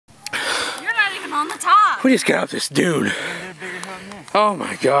on the top. We just got up this dune. Oh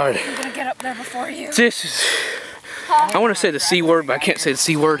my God. I'm gonna get up there before you. This is, I want to say the C word, but I can't say the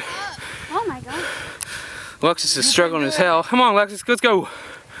C word. Oh my God. Alexis is struggling as hell. Come on, Alexis, let's go.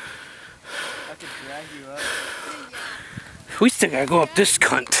 I could drag you up. We still gotta go up this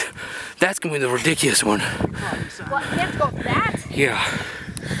cunt. That's gonna be the ridiculous one. What, you have to go up that? Yeah.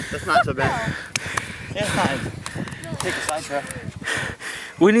 That's not so bad. Yeah, it's fine. Take a side track.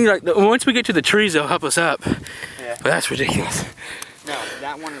 We need like, once we get to the trees, they'll help us up. Yeah. But that's ridiculous. No,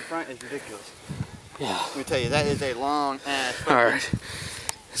 that one in front is ridiculous. Yeah. Let me tell you, that is a long ass. Alright.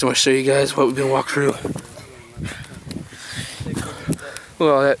 Just want to show you guys what we've been walking through. Look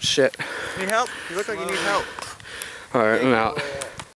at all that shit. Need help? You look like you need help. Alright, I'm out.